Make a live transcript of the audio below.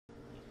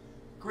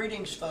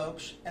Greetings,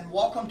 folks, and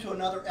welcome to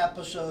another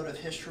episode of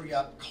History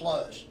Up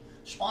Close,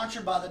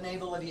 sponsored by the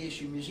Naval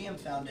Aviation Museum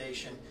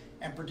Foundation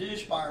and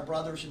produced by our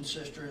brothers and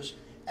sisters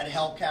at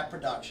CAPT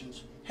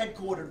Productions,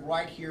 headquartered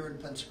right here in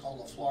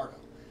Pensacola, Florida.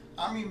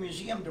 I'm your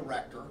museum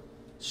director,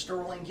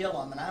 Sterling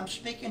Gilliam, and I'm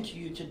speaking to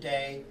you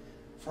today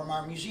from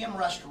our museum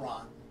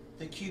restaurant,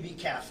 the Cubi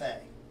Cafe.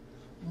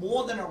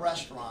 More than a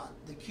restaurant,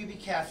 the Cubi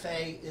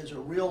Cafe is a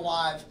real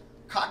live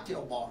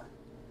cocktail bar,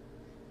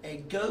 a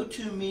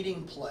go-to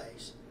meeting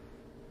place,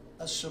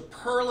 a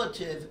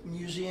superlative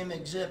museum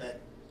exhibit,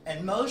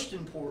 and most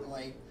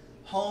importantly,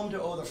 home to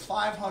over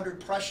 500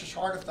 precious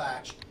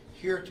artifacts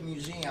here at the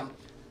museum,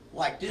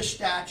 like this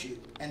statue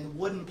and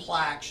wooden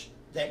plaques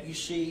that you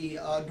see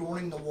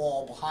adorning the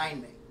wall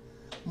behind me.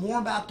 More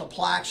about the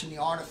plaques and the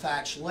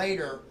artifacts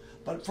later,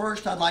 but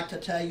first I'd like to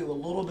tell you a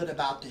little bit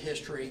about the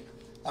history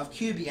of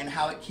Cubi and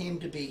how it came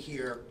to be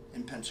here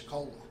in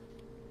Pensacola.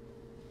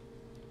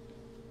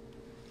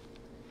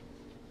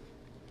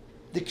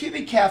 The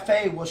Cubi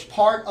Cafe was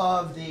part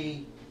of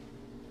the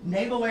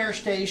Naval Air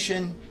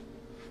Station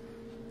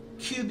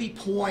Cubi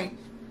Point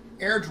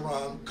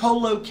Airdrome,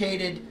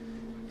 co-located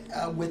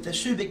with the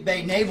Subic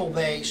Bay Naval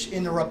Base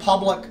in the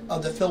Republic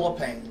of the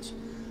Philippines.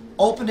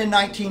 Opened in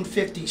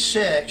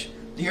 1956,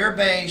 the air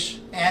base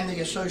and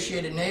the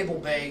associated naval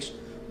base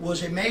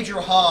was a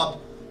major hub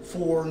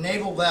for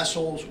naval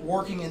vessels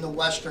working in the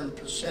Western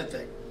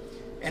Pacific,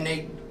 and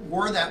they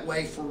were that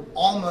way for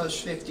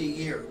almost 50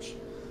 years.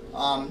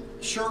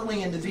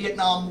 Certainly in the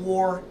Vietnam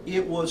War,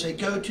 it was a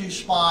go-to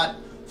spot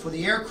for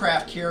the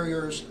aircraft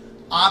carriers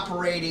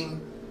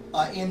operating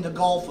in the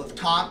Gulf of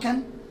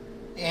Tonkin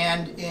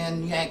and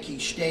in Yankee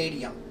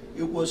Stadium.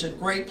 It was a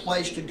great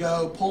place to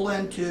go, pull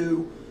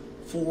into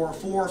for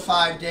 4 or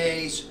 5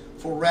 days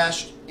for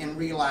rest and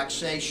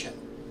relaxation.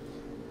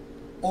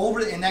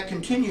 And that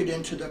continued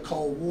into the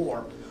Cold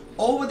War.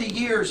 Over the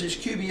years, this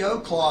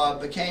QBO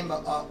Club became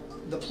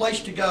the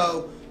place to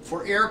go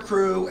for air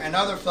crew and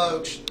other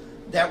folks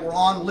that were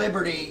on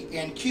liberty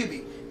in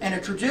Cubi. And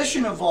a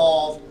tradition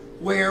evolved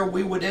where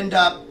we would end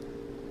up,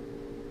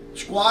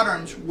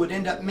 squadrons would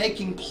end up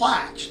making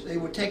plaques. They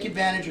would take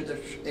advantage of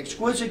the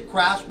exquisite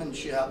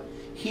craftsmanship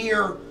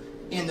here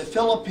in the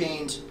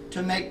Philippines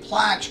to make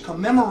plaques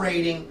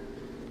commemorating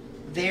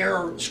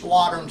their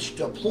squadron's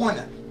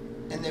deployment.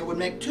 And they would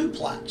make 2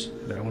 plaques.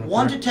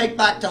 One to take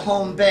back to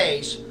home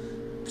base,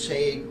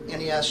 say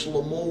NES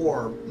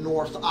Lemoore,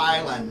 North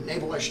Island,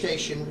 Naval Air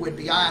Station,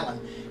 Whidbey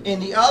Island, and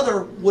the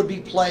other would be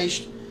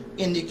placed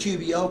in the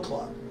QBO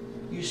Club.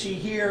 You see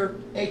here,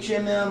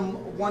 HMM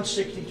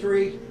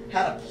 163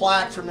 had a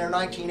plaque from their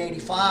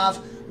 1985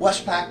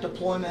 Westpac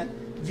deployment,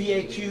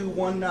 VAQ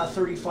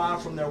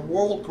 135 from their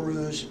World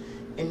Cruise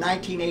in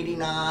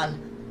 1989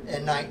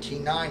 and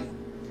 1990.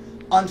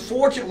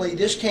 Unfortunately,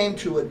 this came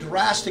to a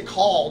drastic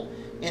halt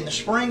in the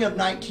spring of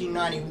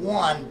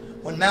 1991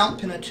 when Mount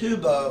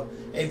Pinatubo,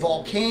 a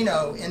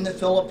volcano in the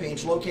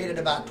Philippines located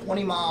about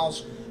 20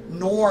 miles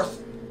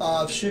north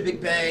of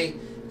Subic Bay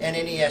and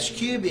NES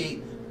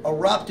Cubi,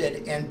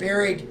 erupted and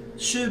buried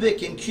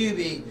Subic and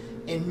Cubi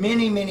in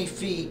many, many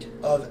feet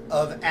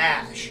of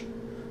ash.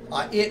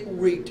 It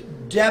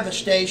wreaked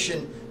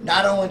devastation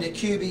not only to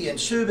Cubi and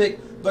Subic,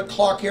 but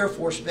Clark Air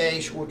Force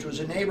Base, which was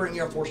a neighboring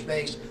Air Force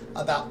base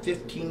about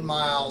 15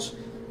 miles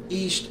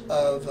east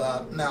of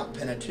Mount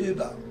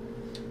Pinatubo.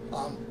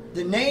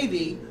 The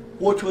Navy,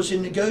 which was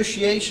in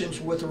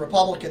negotiations with the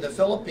Republic of the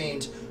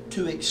Philippines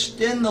to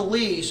extend the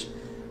lease,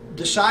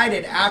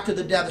 decided after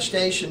the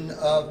devastation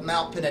of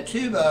Mount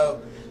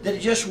Pinatubo that it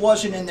just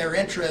wasn't in their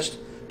interest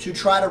to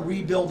try to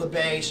rebuild the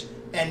base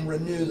and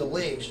renew the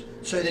lease.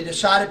 So they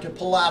decided to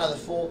pull out of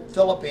the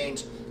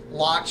Philippines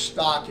lock,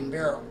 stock, and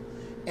barrel.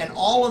 And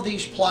all of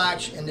these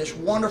plaques and this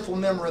wonderful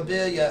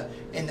memorabilia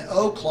in the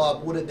O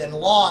Club would have been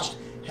lost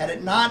had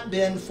it not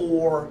been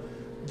for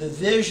the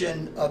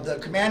vision of the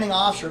commanding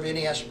officer of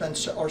NES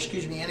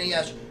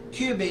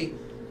Cubi,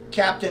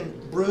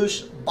 Captain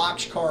Bruce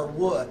Boxcar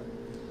Wood.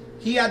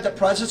 He had the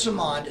presence of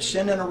mind to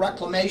send in a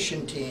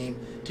reclamation team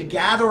to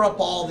gather up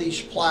all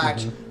these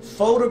plaques,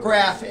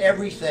 photograph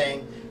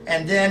everything,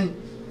 and then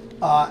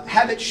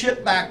have it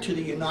shipped back to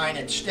the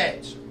United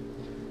States.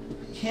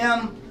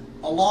 Him,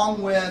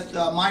 along with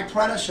my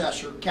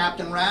predecessor,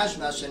 Captain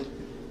Rasmussen,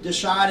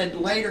 decided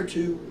later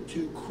to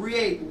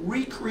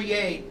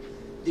recreate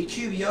the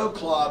QBO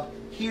Club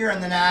here in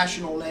the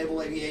National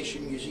Naval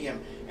Aviation Museum.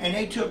 And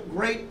they took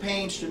great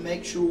pains to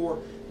make sure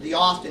the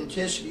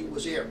authenticity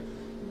was there.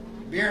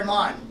 Bear in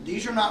mind,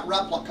 these are not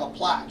replica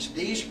plaques.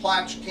 These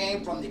plaques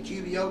came from the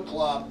QBO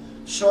Club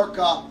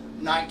circa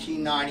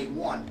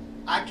 1991.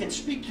 I can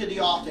speak to the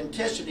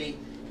authenticity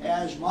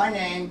as my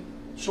name,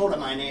 sort of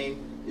my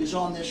name, is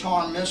on this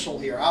HARM missile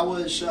here. I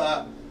was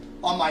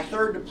on my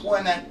 3rd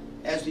deployment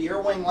as the Air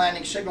Wing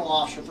Landing Signal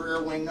Officer for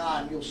Air Wing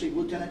 9. You'll see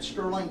Lieutenant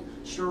Sterling.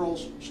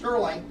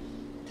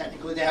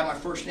 Technically they have my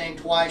first name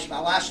twice,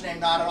 my last name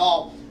not at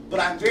all, but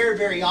I'm very,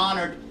 very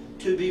honored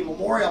to be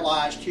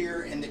memorialized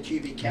here in the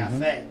Cubi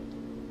Cafe.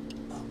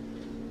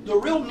 The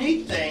real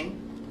neat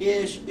thing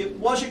is it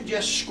wasn't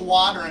just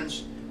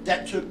squadrons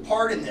that took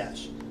part in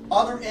this.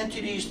 Other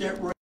entities that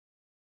were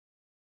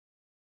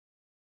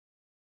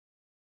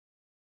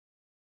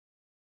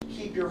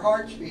Keep Your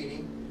Hearts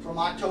Beating from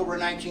October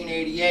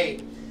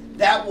 1988.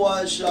 That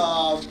was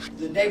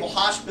the Naval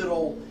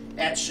Hospital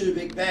at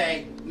Subic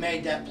Bay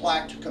made that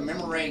plaque to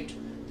commemorate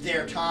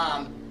their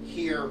time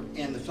here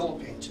in the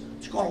Philippines.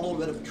 Let's go on a little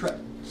bit of a trip.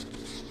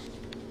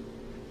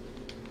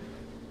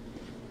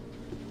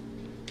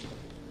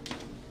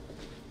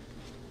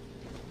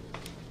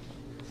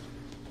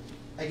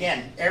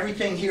 Again,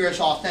 everything here is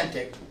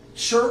authentic.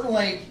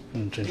 Certainly,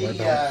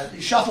 the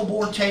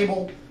shuffleboard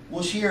table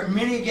was here.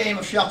 Many a game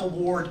of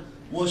shuffleboard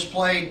was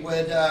played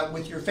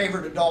with your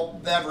favorite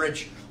adult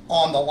beverage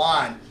on the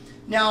line.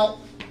 Now,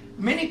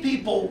 many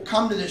people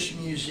come to this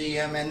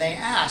museum and they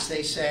ask,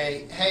 they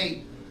say,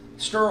 hey,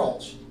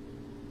 Sterls,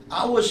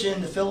 I was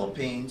in the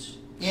Philippines,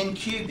 in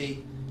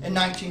Cubi, in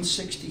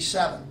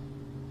 1967.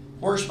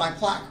 Where's my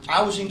plaque?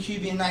 I was in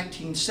Cubi in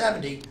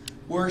 1970.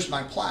 Where's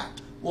my plaque?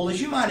 Well,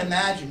 as you might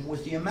imagine,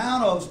 with the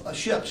amount of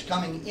ships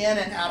coming in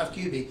and out of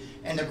Cubi,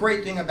 and the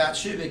great thing about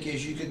Subic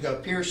is you could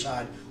go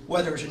pierside,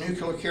 whether it's a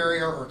nuclear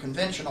carrier or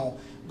conventional.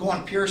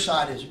 Going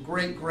pierside is a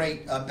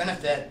great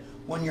benefit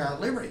when you're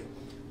on Liberty.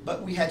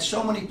 But we had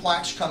so many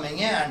plaques coming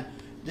in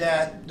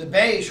that the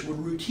base would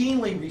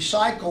routinely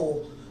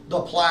recycle the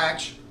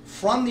plaques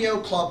from the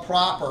Oak Club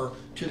proper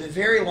to the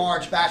very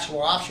large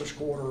Bachelor Officers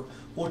Quarter,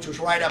 which was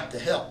right up the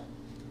hill.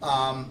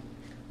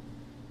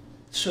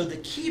 So the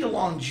key to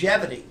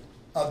longevity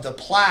of the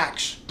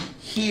plaques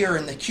here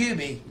in the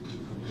Cubi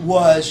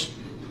was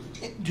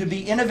to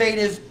be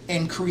innovative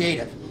and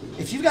creative.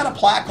 If you've got a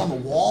plaque on the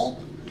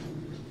wall,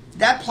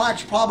 that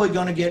plaque's probably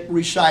going to get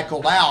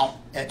recycled out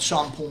at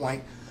some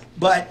point.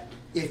 But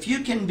if you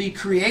can be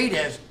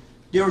creative,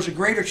 there's a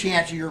greater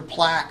chance of your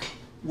plaque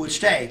would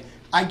stay.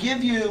 I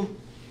give you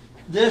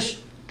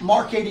this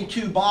Mark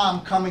 82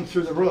 bomb coming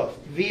through the roof,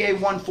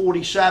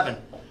 VA-147.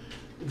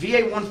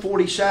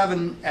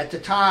 VA-147 at the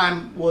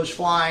time was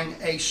flying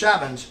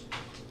A-7s.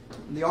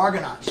 The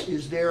Argonauts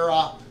is their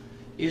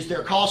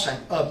call sign.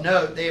 Of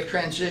note, they have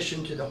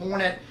transitioned to the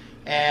Hornet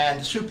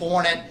and the Super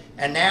Hornet,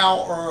 and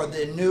now are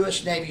the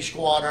newest Navy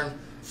squadron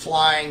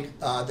flying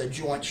the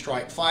Joint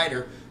Strike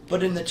Fighter.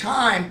 But in the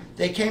time,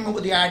 they came up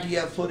with the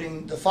idea of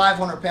putting the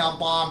 500-pound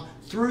bomb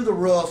through the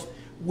roof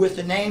with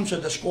the names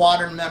of the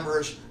squadron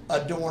members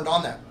adorned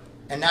on them.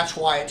 And that's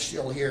why it's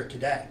still here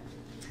today.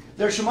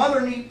 There's some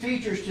other neat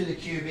features to the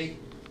Cubi.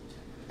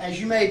 As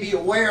you may be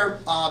aware,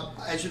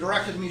 as the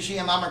director of the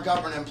museum, I'm a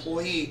government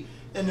employee,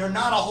 and there are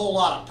not a whole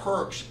lot of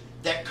perks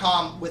that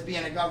come with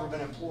being a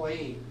government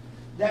employee.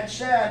 That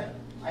said,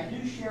 I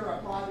do share a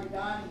private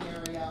dining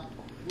area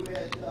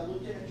with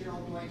Lieutenant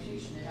General Dwayne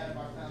Thiessen, the head of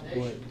our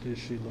foundation. What is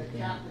she looking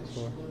the at?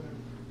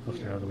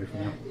 Okay, out of the way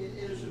from now.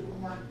 It is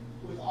adorned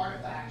with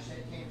artifacts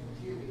that came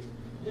from Cubi.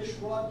 This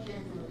rug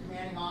came from the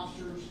commanding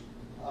officer's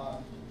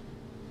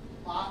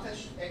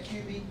office at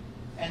Cubi,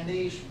 and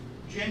these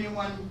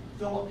genuine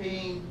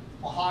Philippine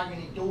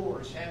mahogany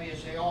doors, heavy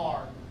as they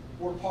are,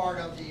 were part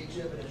of the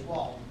exhibit as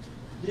well.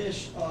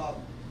 This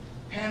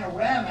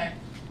panoramic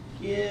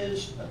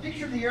is a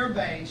picture of the air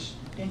base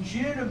in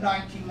June of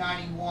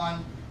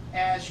 1991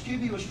 as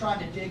Cubi was trying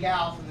to dig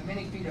out from the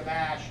many feet of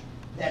ash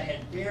that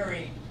had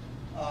buried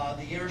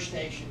the air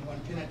station when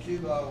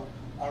Pinatubo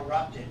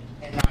erupted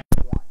in 91.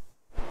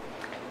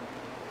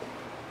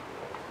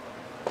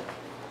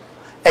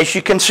 As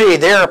you can see,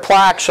 there are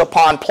plaques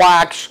upon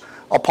plaques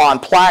upon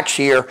plaques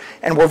here,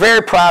 and we're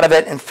very proud of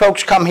it, and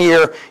folks come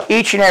here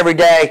each and every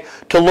day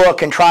to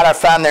look and try to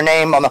find their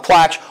name on the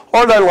plaques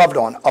or their loved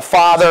one, a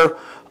father,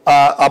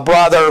 a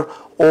brother,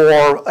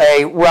 or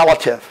a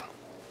relative.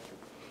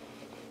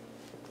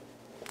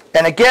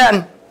 And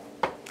again,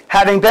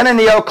 having been in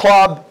the Oak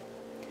Club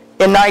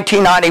in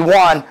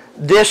 1991,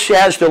 this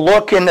has the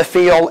look and the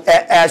feel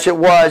as it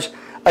was,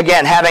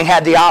 again, having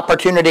had the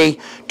opportunity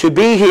to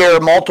be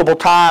here multiple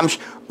times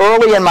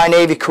early in my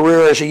Navy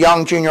career as a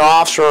young junior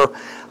officer.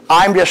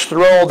 I'm just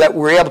thrilled that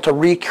we're able to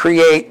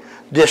recreate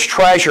this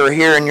treasure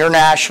here in your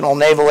National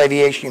Naval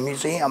Aviation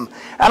Museum.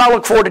 And I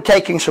look forward to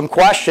taking some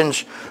questions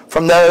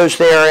from those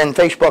there in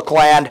Facebook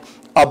land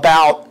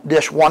about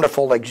this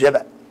wonderful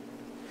exhibit.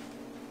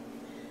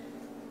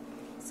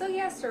 So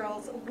yes,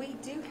 Earls, we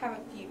do have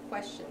a few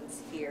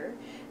questions here.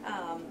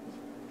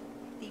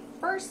 The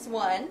first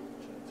one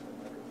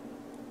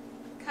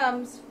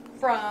comes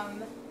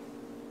from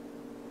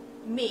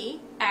me,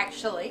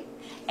 actually,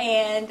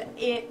 and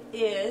it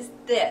is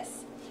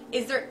this.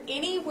 Is there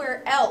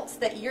anywhere else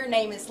that your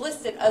name is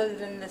listed other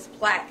than this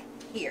plaque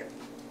here?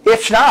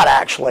 It's not,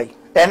 actually.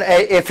 And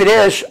if it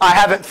is, I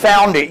haven't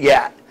found it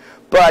yet.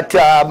 But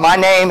my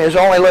name is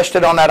only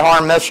listed on that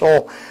HARM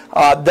missile,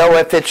 though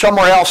if it's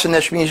somewhere else in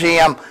this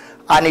museum,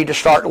 I need to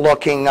start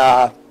looking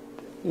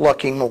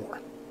more.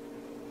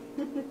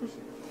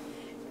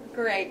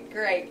 Great,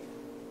 great.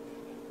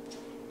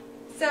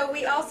 So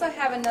we also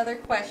have another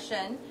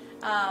question,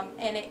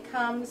 and it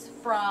comes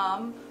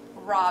from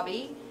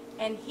Robbie,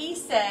 and he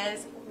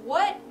says,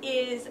 what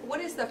is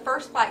the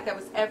first plaque that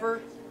was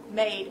ever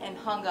made and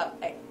hung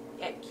up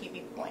at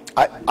Cubi Point?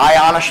 I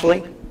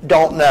honestly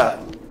don't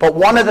know. But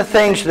one of the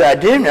things that I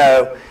do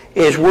know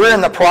is we're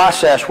in the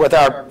process with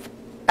our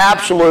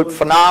absolute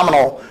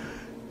phenomenal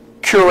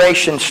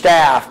curation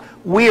staff.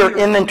 We are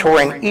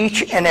inventorying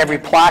each and every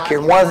plaque here.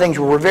 And one of the things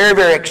we're very,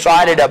 very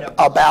excited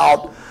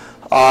about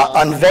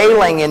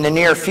unveiling in the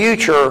near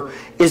future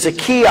is a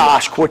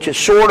kiosk which is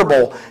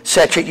sortable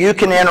such that you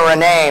can enter a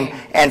name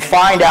and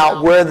find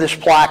out where this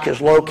plaque is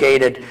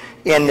located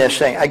in this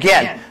thing.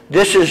 Again,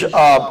 this is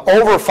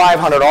over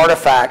 500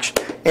 artifacts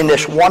in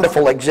this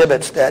wonderful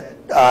exhibit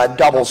that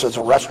doubles as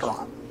a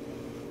restaurant.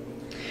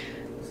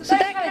 So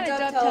that kind of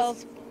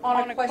dovetails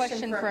on a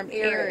question from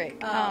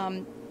Eric.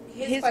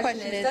 His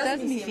question is,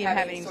 does the museum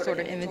have any sort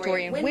of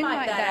inventory, and when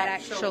might that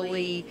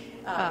actually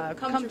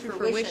come to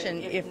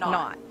fruition, if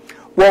not?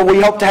 Well,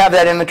 we hope to have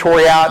that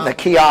inventory out and the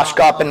kiosk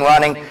up and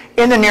running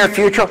in the near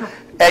future.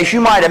 As you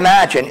might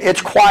imagine,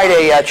 it's quite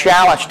a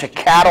challenge to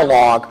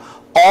catalog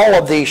all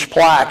of these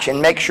plaques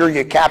and make sure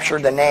you capture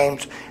the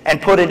names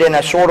and put it in a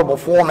sortable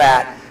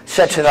format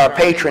such that our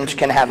patrons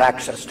can have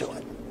access to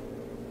it.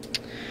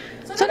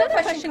 So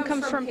another question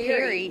comes from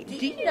Perry.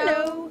 Do you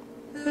know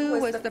who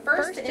was the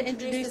first to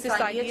introduce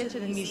this idea to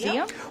the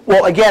museum?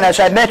 Well, again, as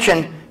I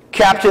mentioned,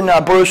 Captain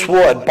Bruce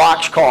Wood,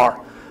 boxcar.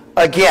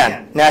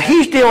 Again, now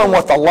he's dealing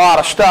with a lot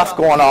of stuff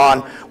going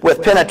on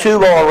with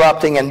Pinatubo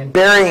erupting and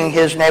burying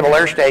his Naval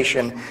Air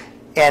Station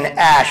in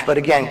ash. But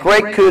again,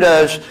 great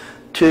kudos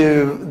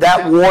to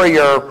that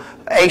warrior,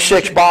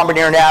 A-6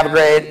 Bombardier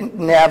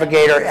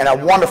Navigator, and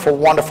a wonderful,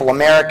 wonderful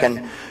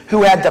American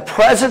who had the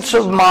presence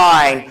of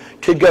mind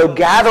to go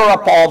gather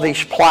up all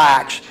these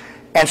plaques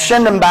and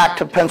send them back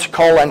to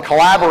Pensacola and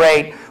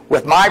collaborate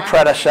with my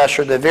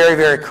predecessor, the very,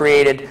 very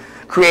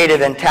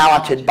creative and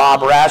talented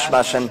Bob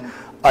Rasmussen,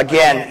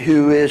 again,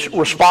 who is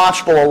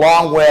responsible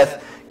along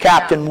with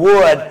Captain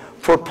Wood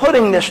for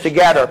putting this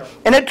together.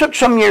 And it took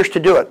some years to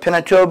do it.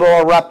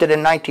 Pinatubo erupted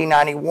in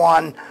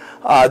 1991.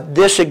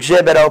 This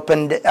exhibit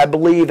opened, I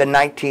believe, in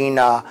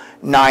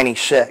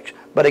 1996.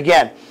 But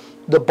again,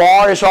 the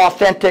bar is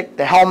authentic,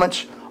 the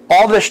helmets,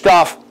 all this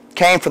stuff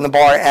came from the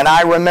bar, and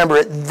I remember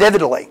it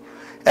vividly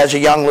as a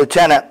young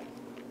lieutenant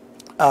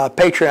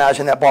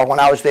patronizing that bar when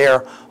I was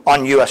there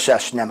on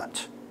USS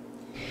Nimitz.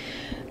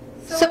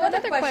 So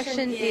another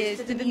question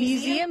is, did the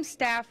museum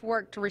staff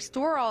work to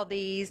restore all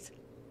these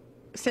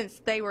since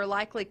they were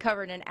likely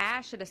covered in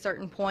ash at a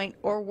certain point,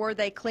 or were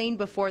they cleaned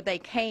before they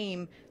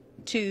came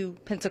to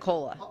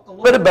Pensacola? A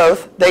bit of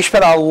both. They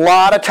spent a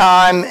lot of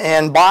time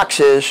in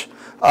boxes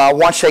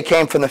once they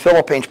came from the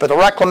Philippines, but the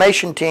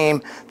reclamation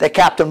team that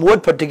Captain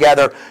Wood put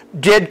together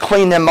did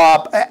clean them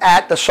up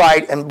at the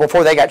site and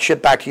before they got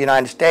shipped back to the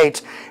United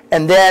States.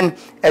 And then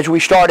as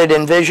we started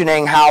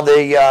envisioning how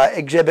the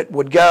exhibit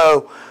would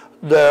go,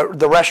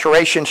 the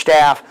restoration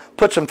staff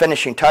put some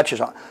finishing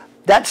touches on.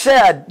 That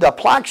said, the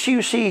plaques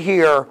you see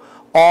here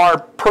are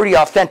pretty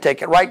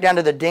authentic, right down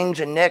to the dings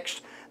and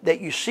nicks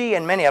that you see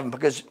in many of them,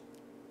 because,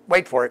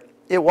 wait for it,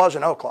 it was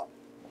an O Club.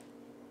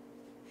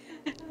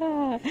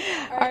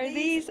 Are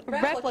these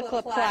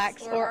replica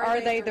plaques, or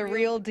are they the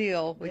real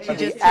deal, which you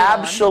just The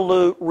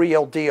absolute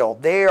real deal.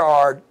 There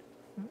are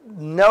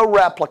no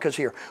replicas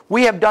here.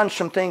 We have done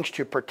some things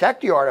to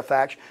protect the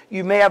artifacts.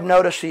 You may have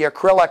noticed the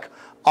acrylic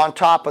on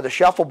top of the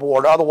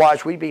shuffleboard.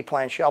 Otherwise, we'd be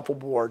playing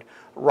shuffleboard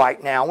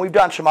right now. We've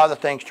done some other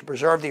things to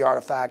preserve the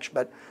artifacts,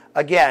 but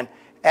again,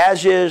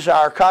 as is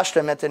our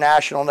custom at the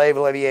National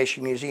Naval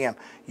Aviation Museum,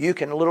 you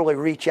can literally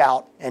reach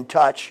out and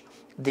touch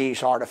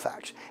these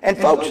artifacts. And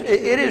folks,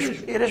 it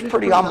is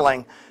pretty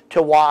humbling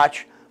to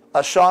watch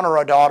a son or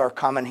a daughter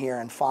come in here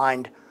and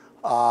find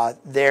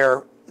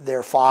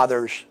their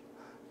father's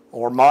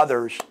or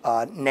mother's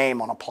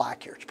name on a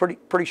plaque here. It's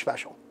pretty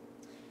special.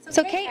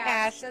 So Kate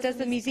asks, does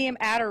the museum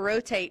add or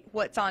rotate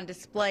what's on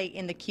display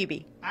in the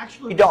Cubi?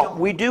 Actually, we don't.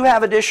 We do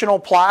have additional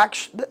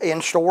plaques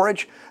in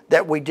storage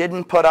that we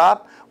didn't put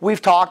up.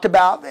 We've talked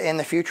about in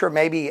the future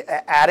maybe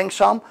adding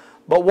some,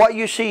 but what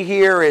you see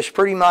here is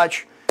pretty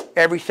much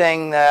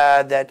everything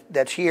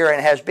that's here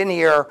and has been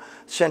here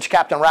since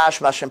Captain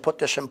Rasmussen put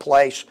this in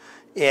place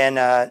in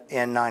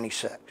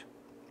 '96.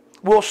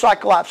 We'll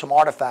cycle out some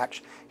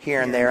artifacts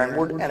here and there,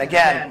 and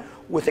again,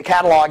 with the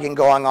cataloging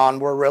going on,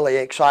 we're really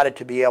excited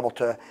to be able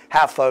to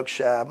have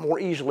folks more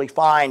easily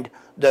find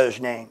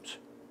those names.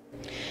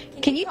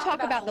 Can you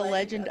talk about the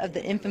legend of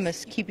the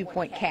infamous Cubi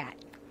Point cat?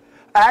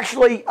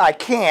 Actually, I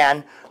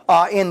can.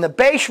 In the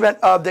basement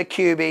of the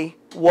Cubi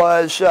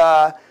was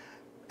a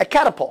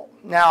catapult.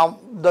 Now,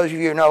 those of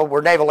you who know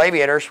we're naval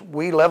aviators.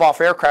 We live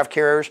off aircraft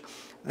carriers.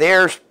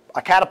 There's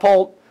a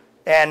catapult,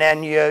 and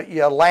then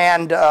you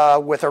land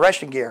with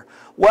arresting gear.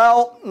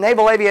 Well,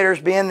 naval aviators,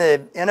 being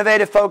the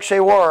innovative folks they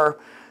were,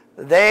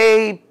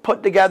 they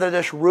put together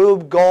this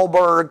Rube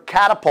Goldberg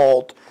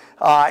catapult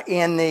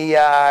in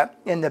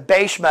the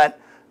basement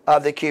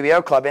of the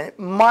QBO Club, and it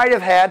might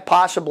have had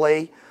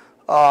possibly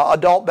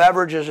adult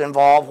beverages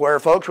involved, where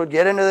folks would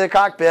get into the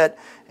cockpit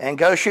and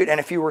go shoot. And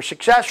if you were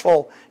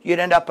successful, you'd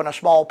end up in a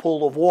small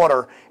pool of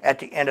water at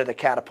the end of the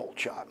catapult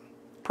shot.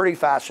 Pretty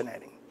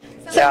fascinating.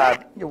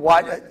 You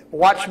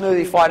watch the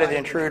movie Flight of the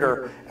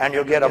Intruder, and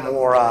you'll get a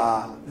more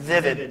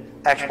vivid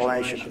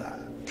explanation of that.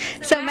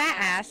 So Matt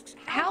asks,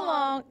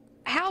 how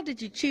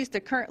did you choose the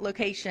current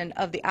location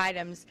of the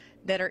items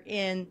that are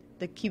in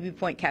the Cubi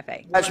Point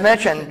Cafe? As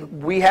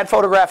mentioned, we had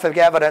photographic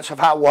evidence of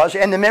how it was,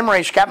 and the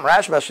memories, Captain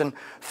Rasmussen,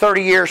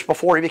 30 years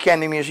before he became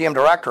the museum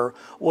director,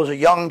 was a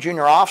young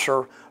junior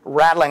officer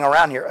rattling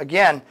around here.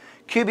 Again,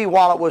 Cubi,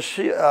 while it was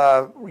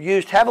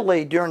used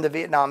heavily during the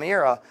Vietnam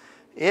era,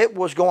 it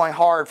was going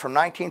hard from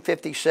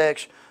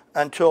 1956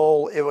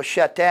 until it was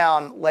shut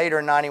down later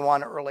in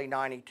 91, early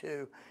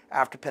 92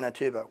 after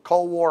Pinatubo.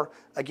 Cold War,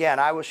 again,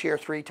 I was here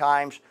 3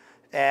 times,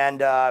 and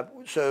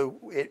so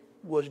it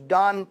was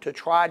done to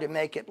try to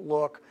make it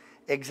look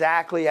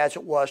exactly as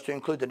it was, to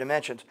include the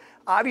dimensions.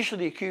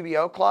 Obviously, the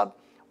QBO Club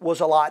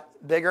was a lot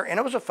bigger, and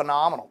it was a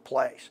phenomenal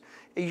place.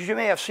 As you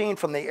may have seen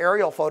from the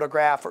aerial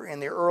photograph or in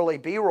the early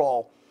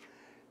B-roll,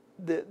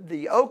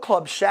 the O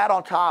Club sat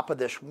on top of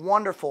this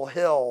wonderful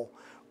hill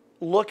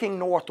looking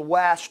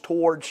northwest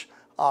towards,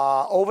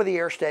 over the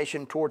air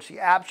station, towards the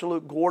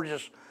absolute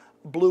gorgeous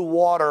blue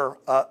water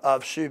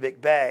of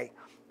Subic Bay.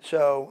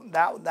 So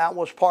that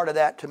was part of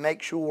that, to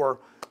make sure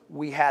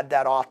we had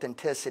that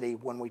authenticity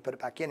when we put it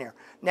back in here.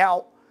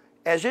 Now,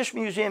 as this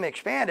museum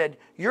expanded,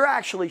 you're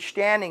actually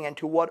standing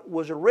into what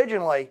was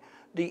originally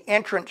the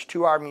entrance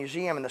to our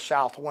museum in the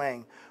south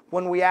wing.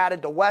 When we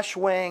added the west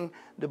wing,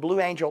 the Blue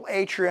Angel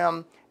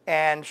atrium,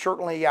 and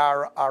certainly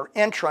our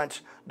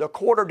entrance, the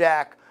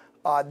quarterdeck,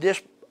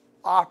 this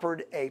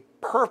offered a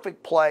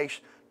perfect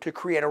place to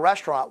create a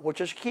restaurant, which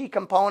is a key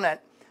component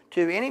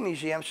to any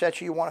museum,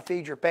 such you want to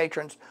feed your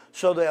patrons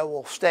so they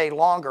will stay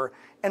longer.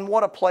 And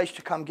what a place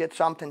to come get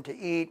something to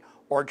eat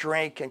or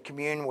drink and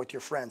commune with your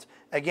friends.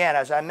 Again,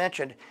 as I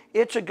mentioned,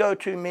 it's a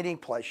go-to meeting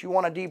place. You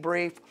want to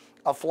debrief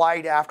a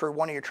flight after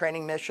one of your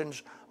training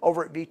missions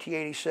over at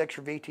VT-86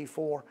 or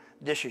VT-4,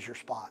 this is your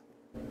spot.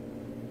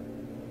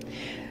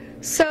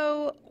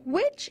 So,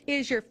 which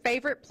is your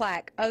favorite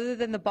plaque other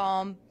than the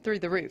bomb through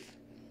the roof?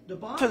 The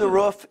bomb through the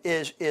roof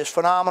is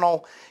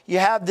phenomenal. You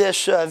have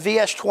this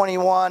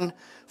VS-21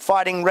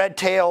 fighting red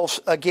tails,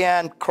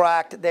 again,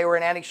 cracked. They were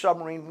in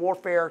anti-submarine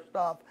warfare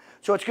stuff,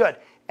 so it's good.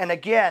 And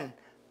again,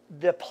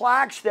 the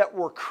plaques that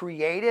were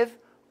creative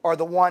are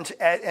the ones,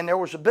 and there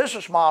was a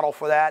business model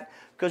for that,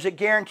 because it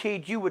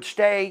guaranteed you would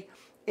stay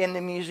in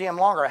the museum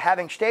longer.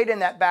 Having stayed in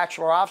that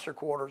bachelor officer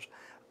quarters,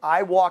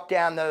 I walked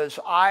down those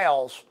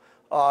aisles,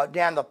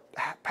 down the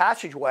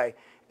passageway,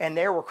 and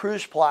there were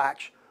cruise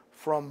plaques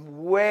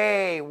from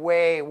way,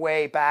 way,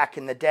 way back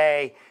in the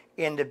day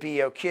in the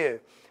BOQ.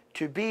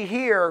 To be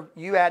here,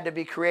 you had to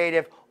be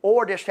creative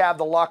or just have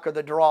the luck of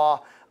the draw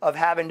of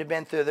having to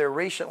been through there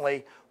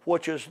recently,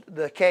 which was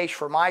the case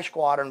for my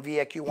squadron,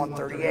 VAQ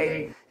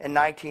 138, in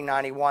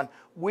 1991.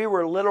 We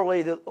were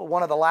literally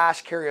one of the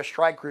last carrier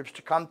strike groups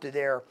to come through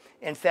there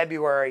in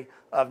February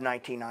of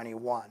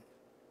 1991.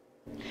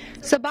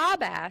 So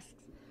Bob asks,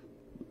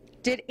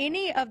 did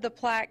any of the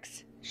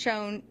plaques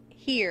shown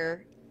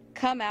here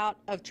come out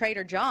of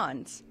Trader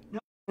John's? No,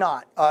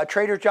 not.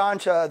 Trader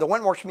John's, the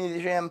Wentworth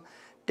Museum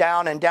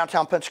down in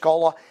downtown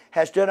Pensacola,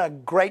 has done a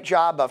great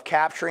job of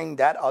capturing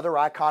that other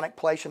iconic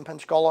place in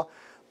Pensacola.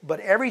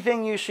 But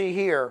everything you see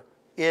here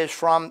is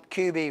from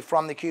Cubi,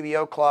 from the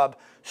QBO Club,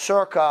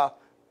 circa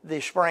the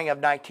spring of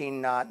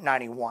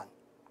 1991.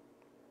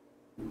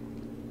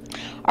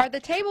 Are the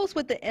tables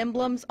with the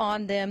emblems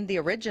on them the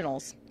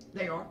originals?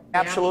 They are.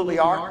 Absolutely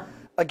are.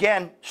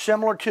 Again,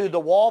 similar to the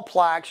wall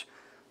plaques,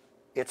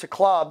 it's a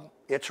club,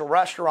 it's a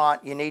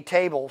restaurant, you need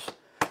tables.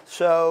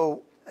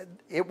 So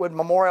it would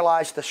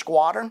memorialize the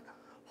squadron,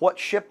 what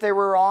ship they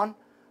were on,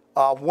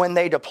 when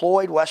they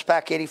deployed,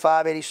 Westpac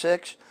 85,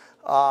 86,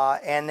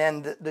 and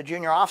then the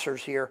junior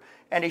officers here.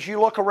 And as you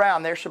look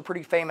around, there's some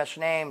pretty famous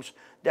names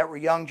that were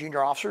young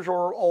junior officers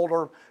or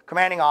older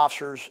commanding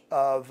officers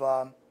of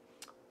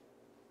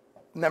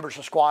members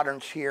of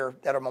squadrons here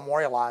that are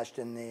memorialized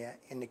in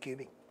the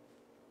Cubi.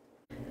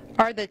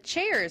 Are the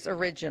chairs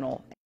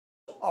original?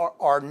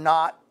 Are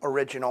not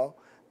original.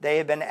 They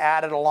have been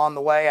added along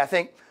the way. I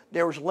think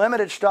there was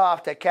limited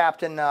stuff that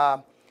Captain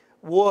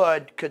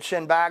Wood could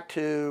send back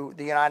to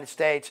the United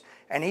States,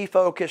 and he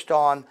focused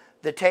on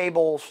the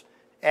tables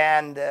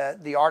and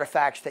the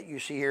artifacts that you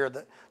see here,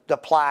 the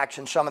plaques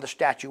and some of the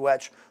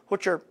statuettes,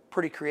 which are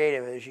pretty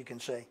creative, as you can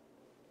see.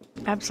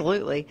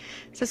 Absolutely.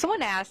 So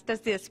someone asked, does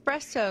the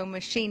espresso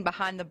machine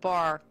behind the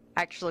bar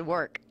actually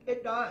work?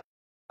 It does.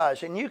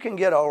 And you can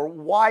get a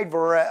wide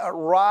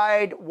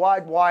array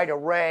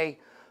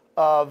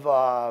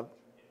of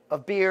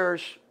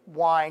beers,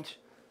 wines.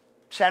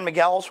 San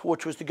Miguel's,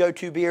 which was the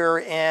go-to beer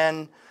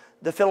in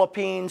the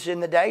Philippines in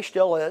the day,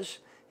 still is,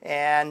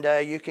 and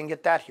you can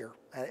get that here,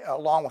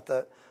 along with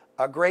a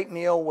great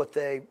meal with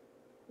a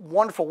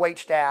wonderful wait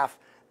staff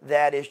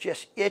that is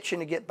just itching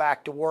to get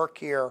back to work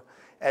here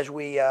as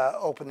we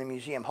open the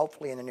museum,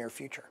 hopefully in the near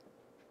future.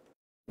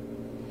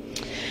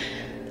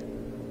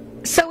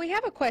 So we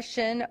have a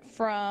question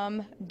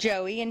from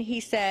Joey, and he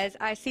says,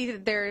 I see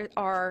that there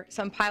are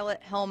some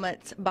pilot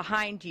helmets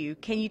behind you.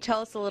 Can you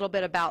tell us a little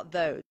bit about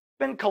those?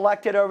 Been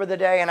collected over the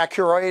day, and our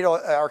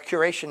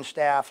curation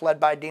staff,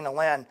 led by Dina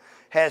Lynn,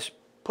 has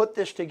put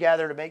this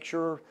together to make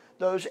sure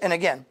those, and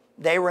again,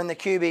 they were in the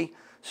Cubi,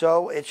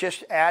 so it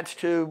just adds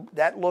to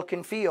that look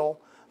and feel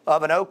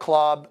of an oak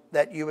club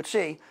that you would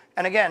see.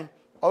 And again,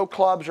 oak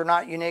clubs are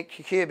not unique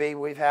to Cubi.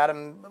 We've had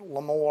them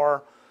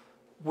Lemoore,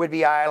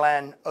 Whidbey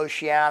Island,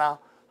 Oceana,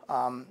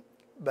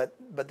 but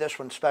this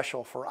one's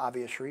special for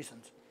obvious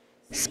reasons.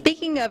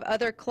 Speaking of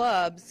other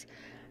clubs,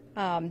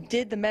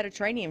 did the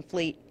Mediterranean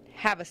Fleet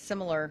have a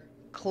similar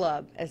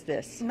club as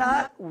this?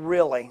 Not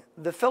really.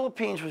 The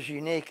Philippines was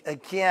unique,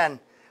 again,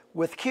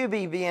 with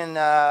Cubi being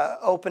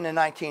opened in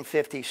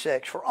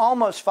 1956. For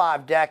almost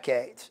 5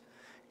 decades,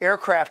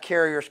 aircraft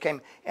carriers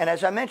came, and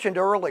as I mentioned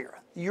earlier,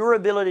 your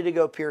ability to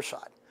go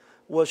pierside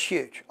was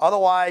huge.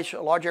 Otherwise,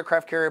 a large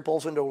aircraft carrier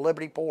pulls into a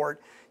Liberty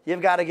port,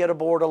 you've got to get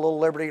aboard a little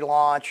Liberty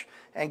launch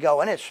and go,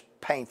 and it's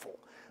painful.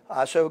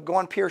 So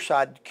going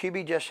pierside,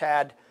 Cubi just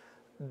had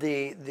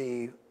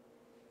the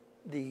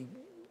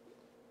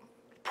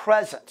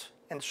presence,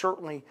 and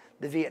certainly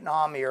the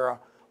Vietnam era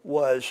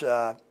was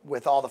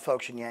with all the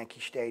folks in Yankee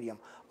Stadium.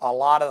 A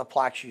lot of the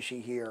plaques you see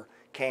here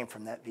came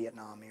from that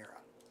Vietnam era.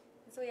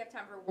 So we have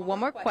time for one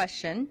more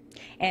question,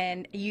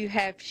 and you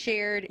have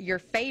shared your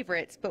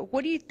favorites, but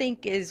what do you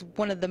think is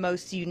one of the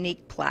most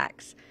unique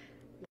plaques?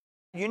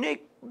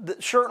 Unique,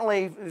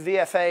 certainly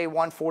VFA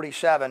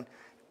 147.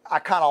 I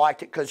kind of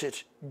liked it because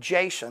it's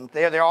Jason.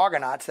 They're the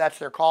Argonauts. That's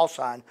their call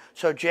sign.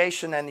 So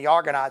Jason and the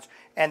Argonauts,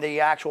 and the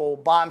actual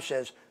bomb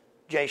says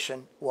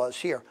Jason was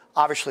here.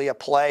 Obviously a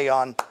play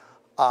on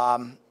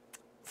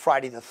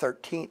Friday the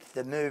 13th,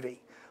 the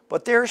movie.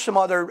 But there's some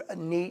other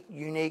neat,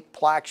 unique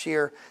plaques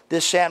here.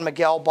 This San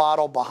Miguel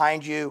bottle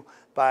behind you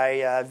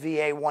by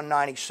VA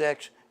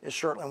 196 is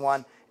certainly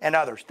one, and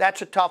others.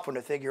 That's a tough one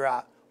to figure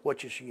out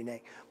which is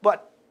unique.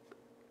 But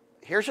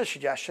here's a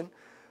suggestion.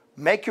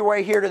 Make your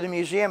way here to the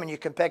museum and you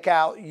can pick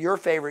out your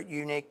favorite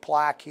unique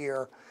plaque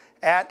here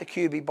at the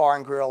Cubi Bar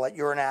and Grill at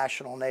your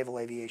National Naval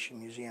Aviation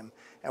Museum.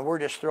 And we're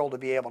just thrilled to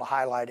be able to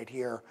highlight it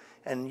here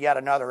in yet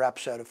another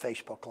episode of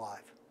Facebook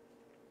Live.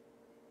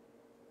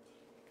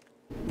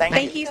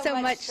 Thank you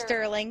so much,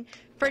 Sterling.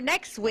 For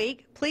next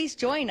week, please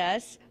join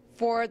us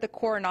for the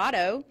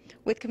Coronado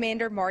with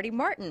Commander Marty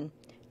Martin.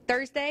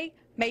 Thursday,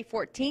 May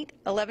 14th,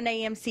 11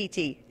 a.m.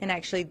 CT. And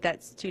actually,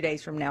 that's 2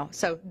 days from now.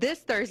 So this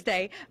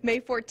Thursday,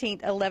 May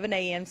 14th, 11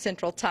 a.m.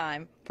 Central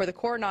Time for the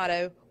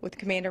Coronado with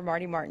Commander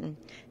Marty Martin.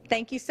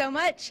 Thank you so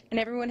much, and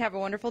everyone have a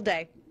wonderful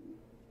day.